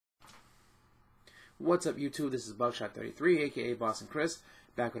What's up, YouTube? This is Buckshot33, aka Boston Chris,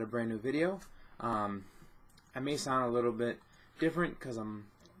 back with a brand new video. I may sound a little bit different because I'm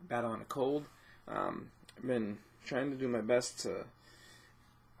battling a cold. I've been trying to do my best to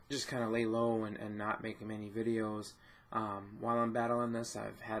just kind of lay low and not make many videos while I'm battling this.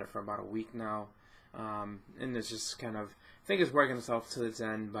 I've had it for about a week now, and it's just kind of, I think it's working itself to its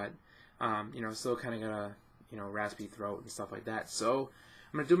end, but still kind of got a raspy throat and stuff like that. So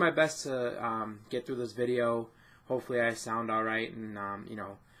I'm gonna do my best to get through this video. Hopefully I sound alright and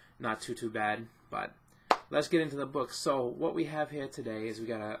not too bad. But let's get into the book. So what we have here today is we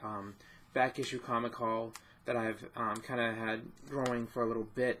got a back issue comic haul that I've kind of had growing for a little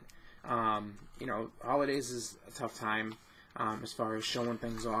bit. Holidays is a tough time as far as showing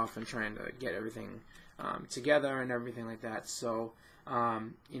things off and trying to get everything together and everything like that. So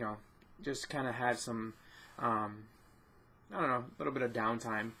just kind of had some I don't know, a little bit of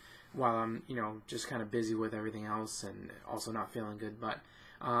downtime while I'm, just kind of busy with everything else and also not feeling good. But,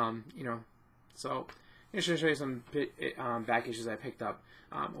 so I'm just going to show you some back issues I picked up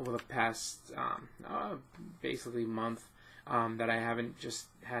over the past, basically month that I haven't just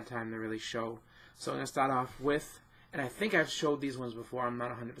had time to really show. So I'm going to start off with, and I think I've showed these ones before, I'm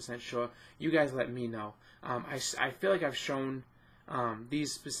not 100% sure. You guys let me know. I feel like I've shown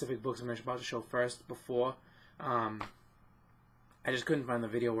these specific books I'm about to show first before. I just couldn't find the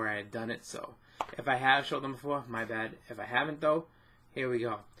video where I had done it, so if I have showed them before, my bad. If I haven't, though, here we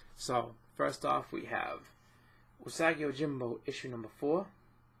go. So, first off, we have Usagi Yojimbo issue number 4.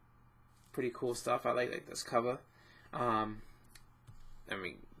 Pretty cool stuff. I like this cover. Then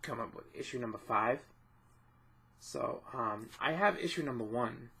we come up with issue number 5. So, I have issue number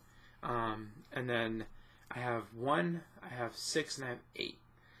 1. And then I have 1, I have 6, and I have 8.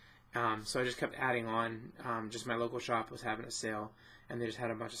 So I just kept adding on. Just my local shop was having a sale, and they just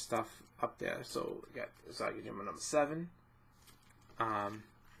had a bunch of stuff up there. So we got Usagi Yojimbo number 7.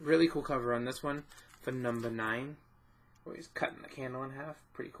 Really cool cover on this one for number 9, where he's cutting the candle in half.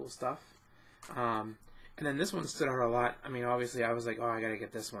 Pretty cool stuff. And then this one stood out a lot. I mean, obviously I was like, oh, I gotta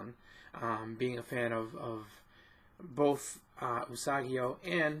get this one. Being a fan of both Usagi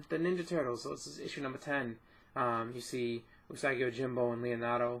and the Ninja Turtles. So this is issue number 10. You see Usagi Yojimbo and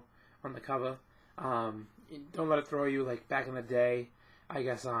Leonardo on the cover. Don't let it throw you. Like back in the day, I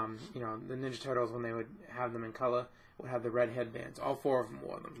guess the Ninja Turtles, when they would have them in color, would have the red headbands. All 4 of them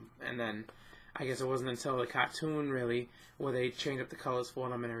wore them. And then I guess it wasn't until the cartoon really where they changed up the colors for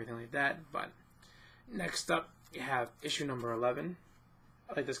them and everything like that. But next up, you have issue number 11.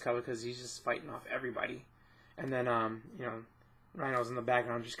 I like this cover because he's just fighting off everybody. And then Rhino's in the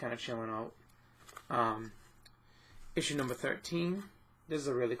background just kind of chilling out. Issue number 13. This is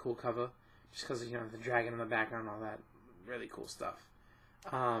a really cool cover, just because the dragon in the background and all that. Really cool stuff.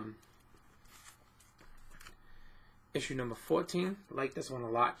 Issue number 14. Like this one a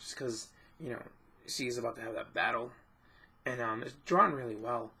lot, just because you see he's about to have that battle, and it's drawn really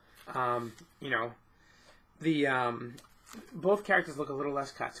well. Both characters look a little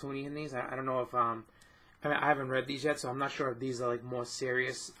less cartoony in these. I don't know if I haven't read these yet, so I'm not sure if these are like more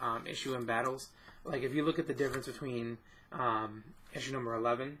serious issue and battles. Like if you look at the difference between issue number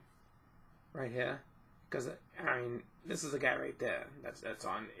 11 right here, because I mean this is the guy right there that's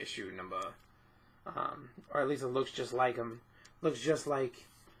on issue number or at least it looks just like him, looks just like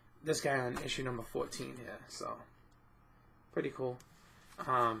this guy on issue number 14 here, so pretty cool.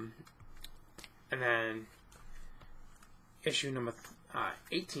 And then issue number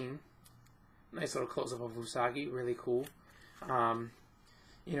 18, nice little close-up of Usagi, really cool.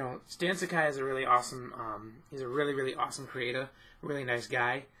 Stan Sakai is a really awesome, he's a really awesome creator, really nice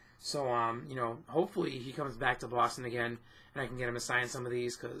guy. So, hopefully he comes back to Boston again, and I can get him to sign some of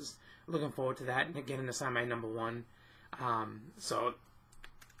these, because I'm looking forward to that, and getting him to sign my number 1.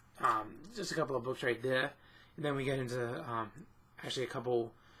 Just a couple of books right there. And then we get into, actually a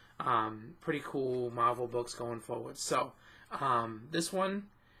couple, pretty cool Marvel books going forward. So, this one,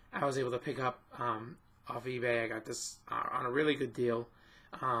 I was able to pick up, off eBay. I got this on a really good deal.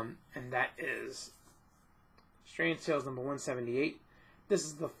 And that is Strange Tales number 178. This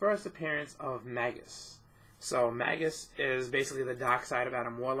is the first appearance of Magus. So Magus is basically the dark side of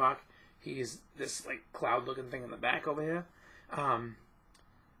Adam Warlock. He's this like cloud-looking thing in the back over here.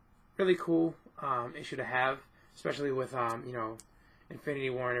 Really cool issue to have, especially with Infinity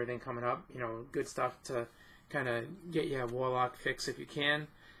War and everything coming up. Good stuff to kind of get your Warlock fix if you can.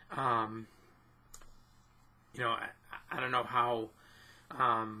 I don't know how.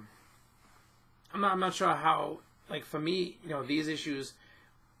 I'm not sure how, like, for me, these issues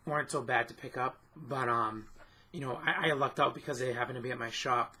weren't so bad to pick up, but, I lucked out because they happen to be at my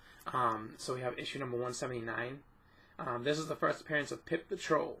shop. So we have issue number 179. This is the first appearance of Pip the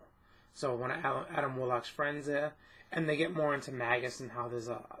Troll. So one of Adam Warlock's friends there, and they get more into Magus and how there's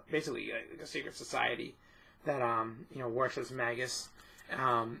basically a secret society that worships Magus.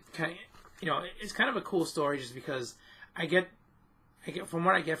 It's kind of a cool story just because I get from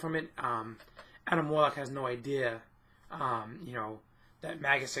what I get from it. Adam Warlock has no idea, that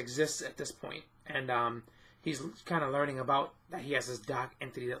Magus exists at this point, and he's kind of learning about that he has this dark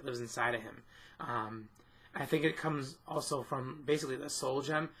entity that lives inside of him. I think it comes also from basically the Soul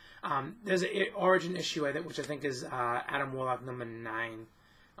Gem. There's an origin issue, which I think is Adam Warlock number 9,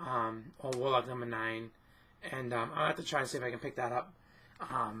 or Warlock number 9, and I'll have to try to see if I can pick that up.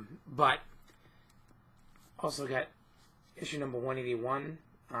 But also got issue number 181.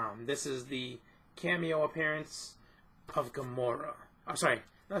 This is the cameo appearance of Gamora. Oh, sorry,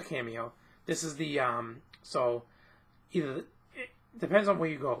 not cameo. This is the so either it depends on where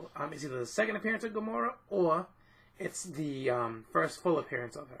you go. It's either the second appearance of Gamora or it's the first full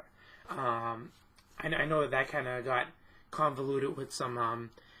appearance of her. I know that kind of got convoluted with some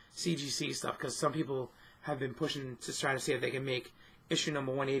CGC stuff because some people have been pushing to try to see if they can make issue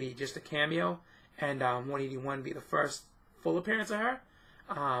number 180 just a cameo and 181 be the first full appearance of her.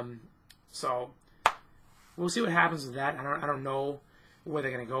 So we'll see what happens with that. I don't know where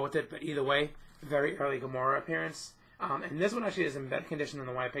they're going to go with it, but either way, very early Gamora appearance. And this one actually is in better condition than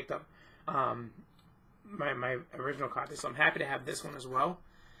the one I picked up my original copy, so I'm happy to have this one as well.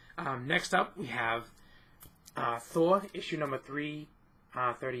 Next up, we have Thor, issue number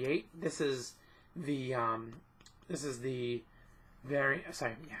 338. This is the variant.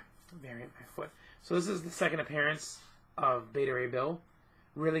 Sorry, yeah, variant my foot. So this is the second appearance of Beta Ray Bill.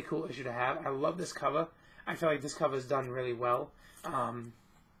 Really cool issue to have. I love this cover. I feel like this cover is done really well.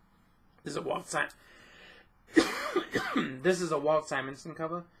 This is a Walt this is a Walt Simonson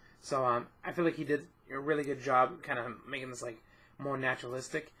cover, so I feel like he did a really good job kind of making this like more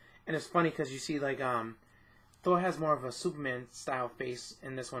naturalistic. And it's funny because you see like Thor has more of a Superman style face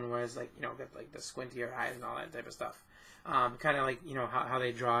in this one, whereas like got like the squintier eyes and all that type of stuff. Kind of like how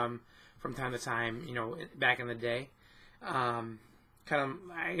they draw him from time to time, back in the day. Kind of,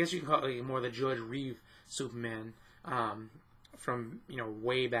 I guess you can call it like more the George Reeve Superman from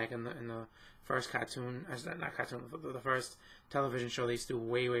way back in the first cartoon, not cartoon, the first television show they used to do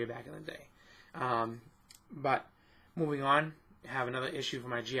way back in the day. But moving on, I have another issue for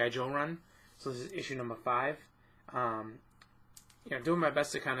my G.I. Joe run. So this is issue number 5. Doing my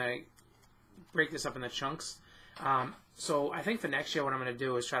best to kind of break this up into chunks. So I think for next year what I'm going to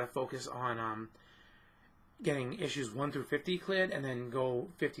do is try to focus on getting issues 1 through 50 cleared, and then go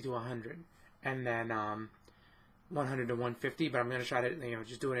 50 to 100, and then 100 to 150. But I'm going to try to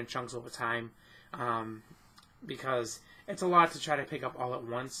just do it in chunks over time, because it's a lot to try to pick up all at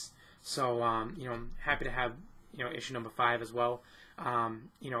once. So I'm happy to have issue number 5 as well. I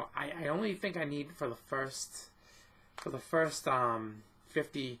only think I need for the first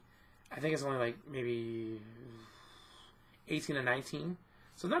 50. I think it's only like maybe 18 or 19,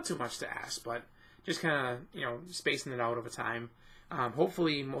 so not too much to ask, but just kind of spacing it out over time.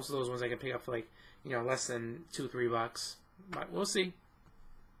 Hopefully most of those ones I can pick up for like less than $2-3, but we'll see.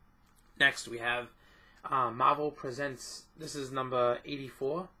 Next we have Marvel Presents. This is number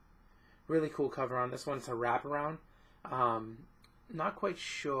 84. Really cool cover on this one. It's a wraparound. Not quite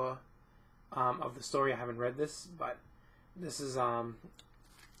sure of the story. I haven't read this, but this is let's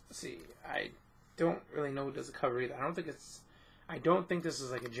see. I don't really know who does the cover either. I don't think this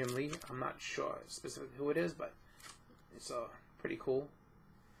is like a Jim Lee. I'm not sure specifically who it is, but it's pretty cool.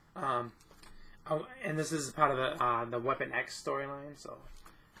 And this is part of the Weapon X storyline, so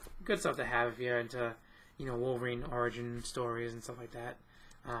good stuff to have if you're into Wolverine origin stories and stuff like that.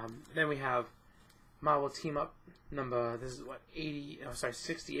 Then we have Marvel Team Up number, this is what,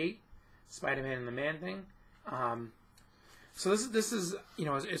 68, Spider-Man and the Man-Thing. So this is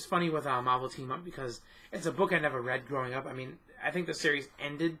it's funny with Marvel Team Up because it's a book I never read growing up. I mean, I think the series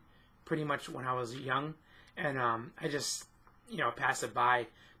ended pretty much when I was young, and I just passed it by.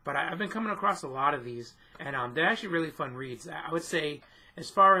 But I've been coming across a lot of these, and they're actually really fun reads. I would say, as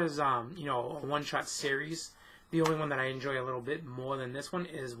far as a one-shot series, the only one that I enjoy a little bit more than this one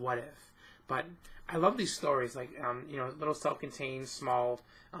is What If. But I love these stories, like little self-contained, small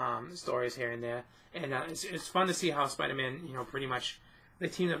stories here and there, and it's fun to see how Spider-Man, pretty much they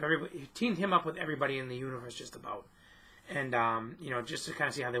teamed him up with everybody in the universe just about, and just to kind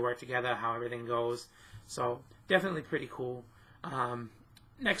of see how they work together, how everything goes. So definitely pretty cool.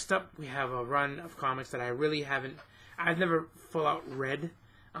 Next up, we have a run of comics that I've never full out read.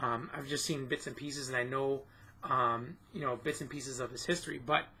 I've just seen bits and pieces, and I know you know, bits and pieces of his history.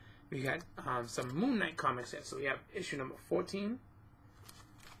 But we got some Moon Knight comics here. So we have issue number 14,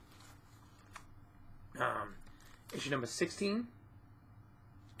 issue number 16,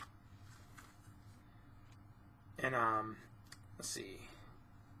 and let's see.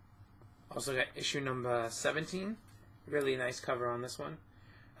 Also got issue number 17. Really nice cover on this one.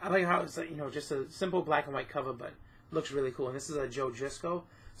 I like how it's, like, you know, just a simple black and white cover, but looks really cool. And this is a Joe Driscoll.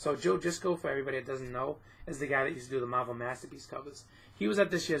 So Joe Driscoll, for everybody that doesn't know, is the guy that used to do the Marvel Masterpiece covers. He was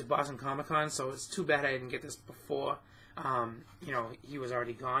at this year's Boston Comic Con, so it's too bad I didn't get this before. You know, he was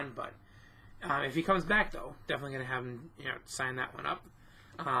already gone, but if he comes back, though, definitely going to have him, you know, sign that one up.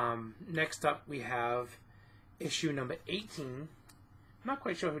 Next up, we have issue number 18. I'm not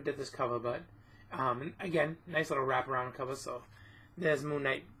quite sure who did this cover, but again, nice little wraparound cover. So there's Moon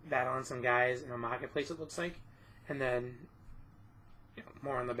Knight battling some guys in a marketplace, it looks like, and then, you know,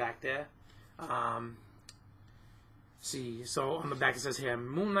 more on the back there. See, so on the back it says here,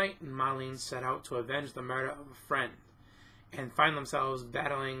 Moon Knight and Marlene set out to avenge the murder of a friend and find themselves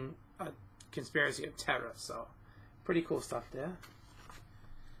battling a conspiracy of terror. So pretty cool stuff there.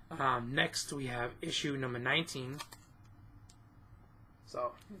 Next we have issue number 19.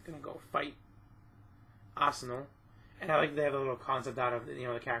 So I'm gonna go fight Arsenal, and I like they have a little concept out of, you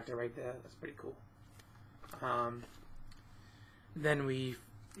know, the character right there. That's pretty cool. Then we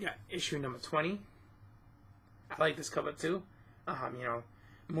got issue number 20. I like this cover too. You know,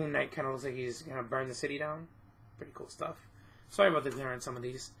 Moon Knight kind of looks like he's gonna burn the city down. Pretty cool stuff. Sorry about the glare on some of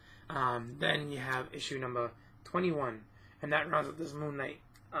these. Then you have issue number 21, and that rounds up this Moon Knight.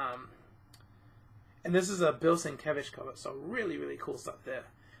 And this is a Bill Sienkiewicz cover, so really, really cool stuff there.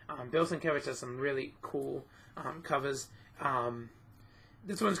 Bill Sienkiewicz has some really cool covers.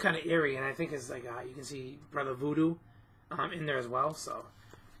 This one's kind of eerie, and I think it's like, you can see Brother Voodoo in there as well, so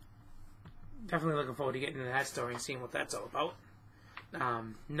definitely looking forward to getting into that story and seeing what that's all about.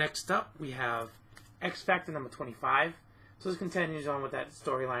 Next up, we have X Factor number 25. So this continues on with that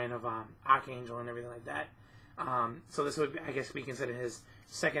storyline of Archangel and everything like that. So this would, I guess, be considered his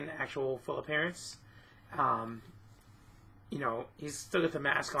second actual full appearance. You know, he's still got the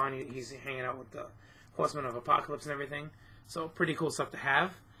mask on. He's hanging out with the Horsemen of Apocalypse and everything. So pretty cool stuff to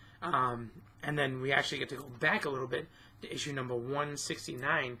have. And then we actually get to go back a little bit to issue number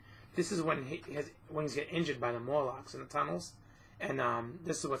 169. This is when he's get injured by the Morlocks in the tunnels, and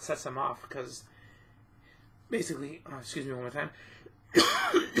this is what sets him off, because basically, excuse me one more time.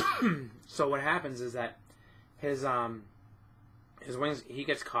 So what happens is that his wings, he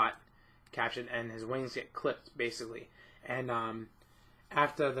gets captured, and his wings get clipped, basically. And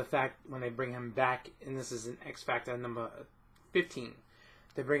after the fact, when they bring him back, and this is an X Factor number 15,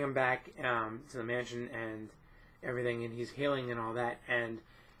 they bring him back to the mansion and everything, and he's healing and all that, and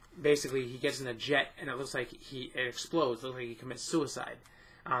basically he gets in a jet, and it looks like it explodes. It looks like he commits suicide.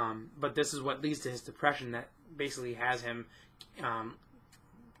 But this is what leads to his depression that basically has him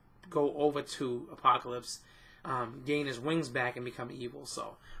go over to Apocalypse, gain his wings back, and become evil.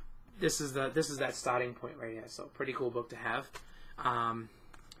 So this is that starting point right here. So pretty cool book to have.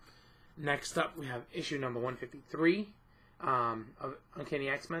 Next up, we have issue number 153 of Uncanny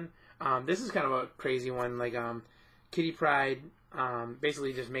X-Men. This is kind of a crazy one. Like Kitty Pryde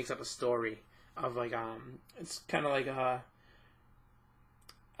basically just makes up a story of, like, it's kind of like a,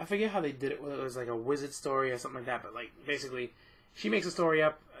 I forget how they did it, whether it was like a wizard story or something like that, but like basically she makes a story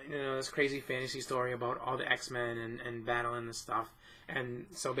up, you know, this crazy fantasy story about all the X-Men and battling and stuff. And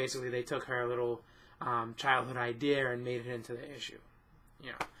so basically they took her little childhood idea and made it into the issue.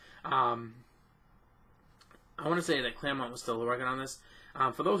 You know, I want to say that Claremont was still working on this.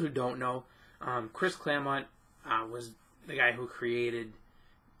 For those who don't know, Chris Claremont was the guy who created,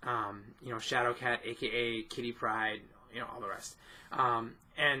 you know, Shadowcat, aka Kitty Pryde, you know, all the rest.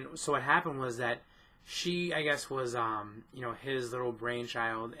 And so what happened was that she, I guess, was, you know, his little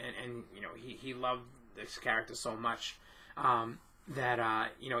brainchild, and you know, he loved this character so much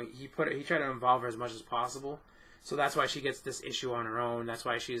that, you know, he tried to involve her as much as possible. So that's why she gets this issue on her own. That's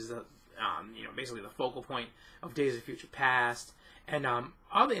why she's the, you know, basically the focal point of Days of Future Past. And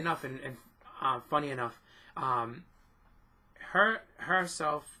oddly enough, and funny enough,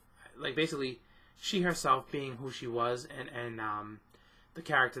 herself, like basically she herself being who she was, and the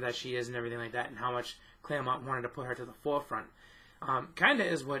character that she is and everything like that, and how much Claremont wanted to put her to the forefront, kind of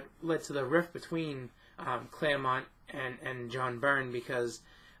is what led to the rift between Claremont and John Byrne, because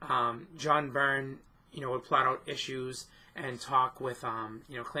John Byrne, you know, would plot out issues and talk with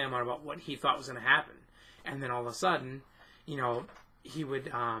you know, Claremont about what he thought was going to happen, and then all of a sudden, you know, he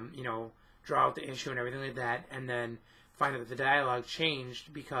would you know, draw out the issue and everything like that, and then find out that the dialogue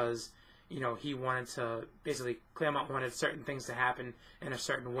changed because, he wanted to, basically, Claremont wanted certain things to happen in a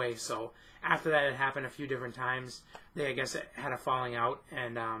certain way. So after that had happened a few different times, they, I guess, had a falling out,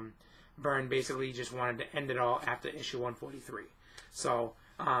 and Byrne basically just wanted to end it all after issue 143. So,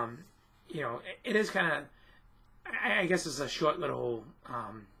 it is kind of, I guess it's a short little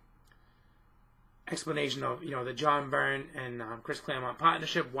explanation of, the John Byrne and Chris Claremont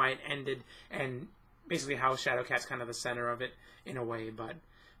partnership, why it ended, and basically how Shadowcat's kind of the center of it in a way. But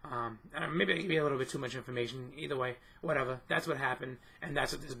maybe I give you a little bit too much information. Either way, whatever. That's what happened, and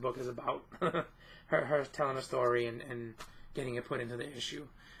that's what this book is about. her telling a story and getting it put into the issue.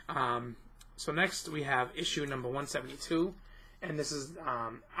 So next we have issue number 172, and this is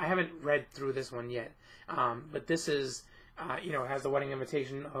I haven't read through this one yet, but this is has the wedding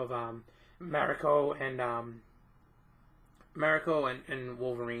invitation of Mariko and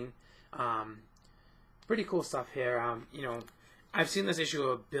Wolverine. Pretty cool stuff here. I've seen this issue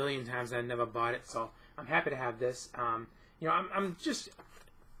a billion times and I never bought it, so I'm happy to have this. I'm just,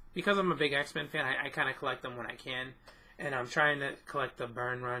 because I'm a big X-Men fan, I kind of collect them when I can, and I'm trying to collect the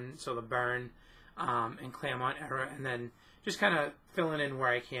Byrne run, so the Byrne and Claremont era, and then just kind of filling in where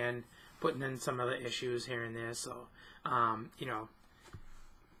I can, putting in some other issues here and there. So, I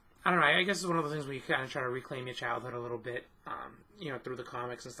don't know, I guess it's one of those things where you kind of try to reclaim your childhood a little bit, through the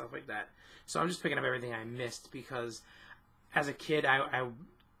comics and stuff like that. So I'm just picking up everything I missed, because as a kid, I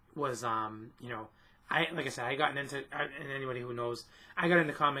was, like I said, I gotten into, and anybody who knows, I got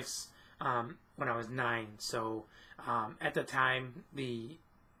into comics when I was 9. So at the time, the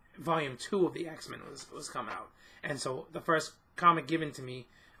volume 2 of the X-Men was coming out, and so the first comic given to me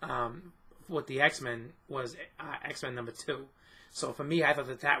with the X-Men was X-Men number 2. So for me, I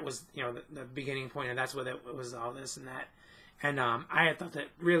thought that was the beginning point, and that's where it was all this and that. And I had thought that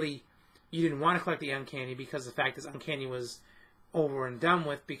really you didn't want to collect the Uncanny, because the fact is Uncanny was over and done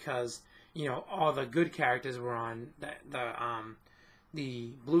with, because all the good characters were on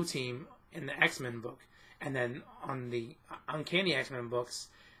the blue team in the X-Men book, and then on the Uncanny X-Men books,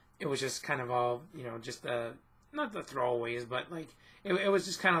 it was just kind of all just not the throwaways, but like it was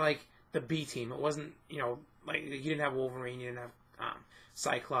just kind of like the B team. It wasn't like you didn't have Wolverine, you didn't have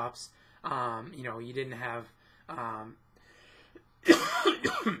Cyclops, you didn't have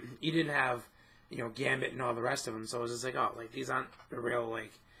you didn't have Gambit and all the rest of them. So it was just like, oh, like these aren't the real,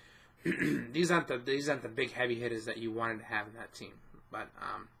 like these aren't the big heavy hitters that you wanted to have in that team. But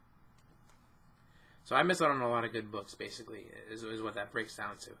so I missed out on a lot of good books, basically, is what that breaks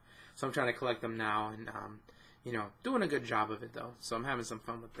down to. So I'm trying to collect them now, and doing a good job of it though. So I'm having some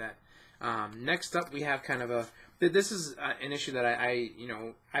fun with that. Next up, we have kind of this is an issue that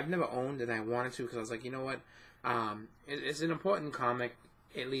I've never owned, and I wanted to, because I was like, you know what, it's an important comic,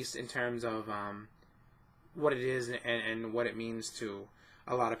 at least in terms of what it is and what it means to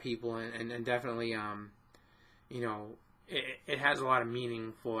a lot of people, and definitely it has a lot of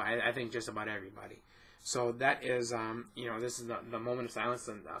meaning for I think just about everybody. So that is this is the Moment of Silence,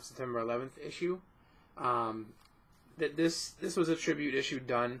 the September 11th issue. This was a tribute issue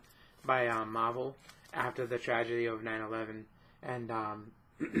done by Marvel after the tragedy of 9/11, and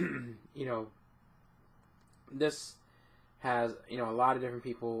this has a lot of different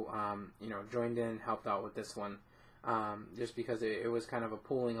people joined in, helped out with this one, just because it was kind of a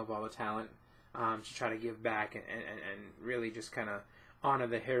pooling of all the talent to try to give back and really just kind of honor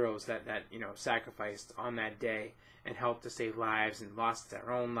the heroes that sacrificed on that day and helped to save lives and lost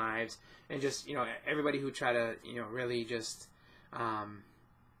their own lives, and just everybody who tried to really just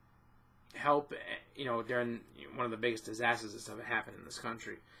help during one of the biggest disasters that's ever happened in this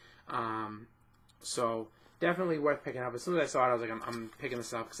country. So definitely worth picking up. As soon as I saw it, I was like, I'm picking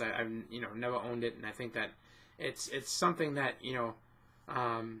this up, because I've never owned it, and I think that it's something that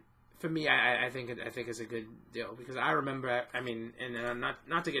for me, I think it's a good deal, because I remember, and I'm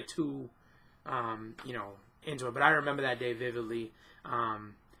not to get too into it, but I remember that day vividly.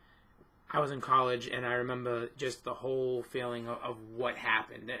 I was in college, and I remember just the whole feeling of what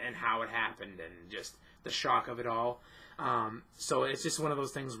happened and how it happened, and just the shock of it all. So it's just one of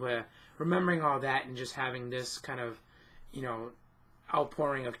those things where remembering all that and just having this kind of,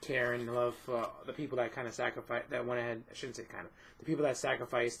 outpouring of care and love for the people that kind of sacrificed, that went ahead, I shouldn't say kind of, the people that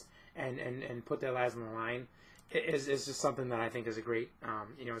sacrificed and put their lives on the line, is just something that I think is a great,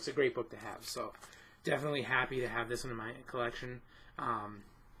 it's a great book to have. So definitely happy to have this one in my collection.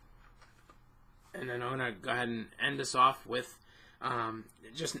 And then I'm going to go ahead and end this off with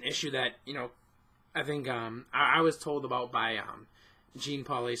just an issue that, I think I was told about by Jean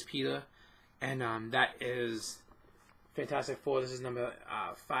Paul Ace Peter, and that is Fantastic Four. This is number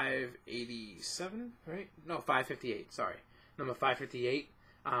 587, right? No, 558, sorry. Number 558.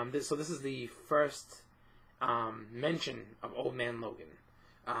 So this is the first mention of Old Man Logan.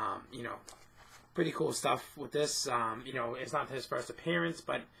 You know, pretty cool stuff with this. You know, it's not his first appearance,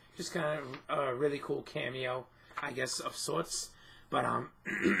 but just kind of a really cool cameo, I guess, of sorts. But,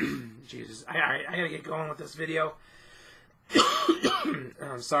 Jesus, I gotta get going with this video.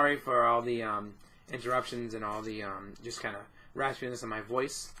 I'm sorry for all the interruptions and all the just kind of raspiness in my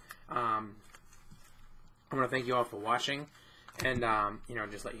voice. I want to thank you all for watching, and you know,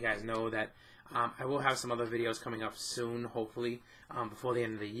 just let you guys know that I will have some other videos coming up soon, hopefully before the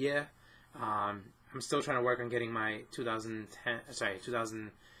end of the year. I'm still trying to work on getting my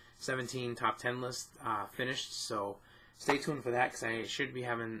 2017 top 10 list finished, so stay tuned for that, because I should be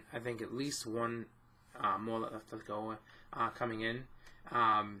having, I think, at least one more left to go coming in.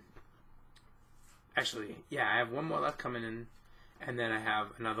 Actually, yeah, I have one more left coming in, and then I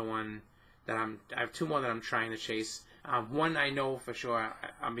have another one that I have two more that I'm trying to chase. One I know for sure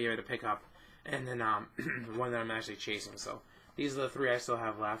I'll be able to pick up, and then one that I'm actually chasing. So these are the three I still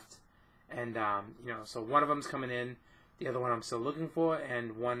have left, and you know, so one of them's coming in, the other one I'm still looking for,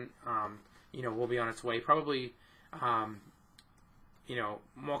 and one you know, will be on its way, probably you know,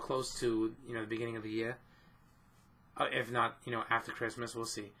 more close to, you know, the beginning of the year, if not, you know, after Christmas. We'll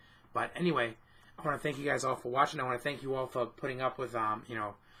see. But anyway, I want to thank you guys all for watching. I want to thank you all for putting up with you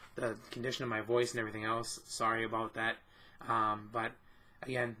know, the condition of my voice and everything else. Sorry about that. But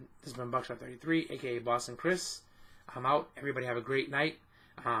again, this has been Buckshot33, aka Boston Chris. I'm out. Everybody have a great night.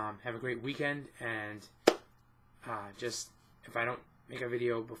 Have a great weekend, and just, if I don't make a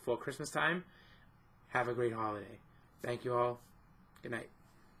video before Christmas time, have a great holiday. Thank you all. Good night.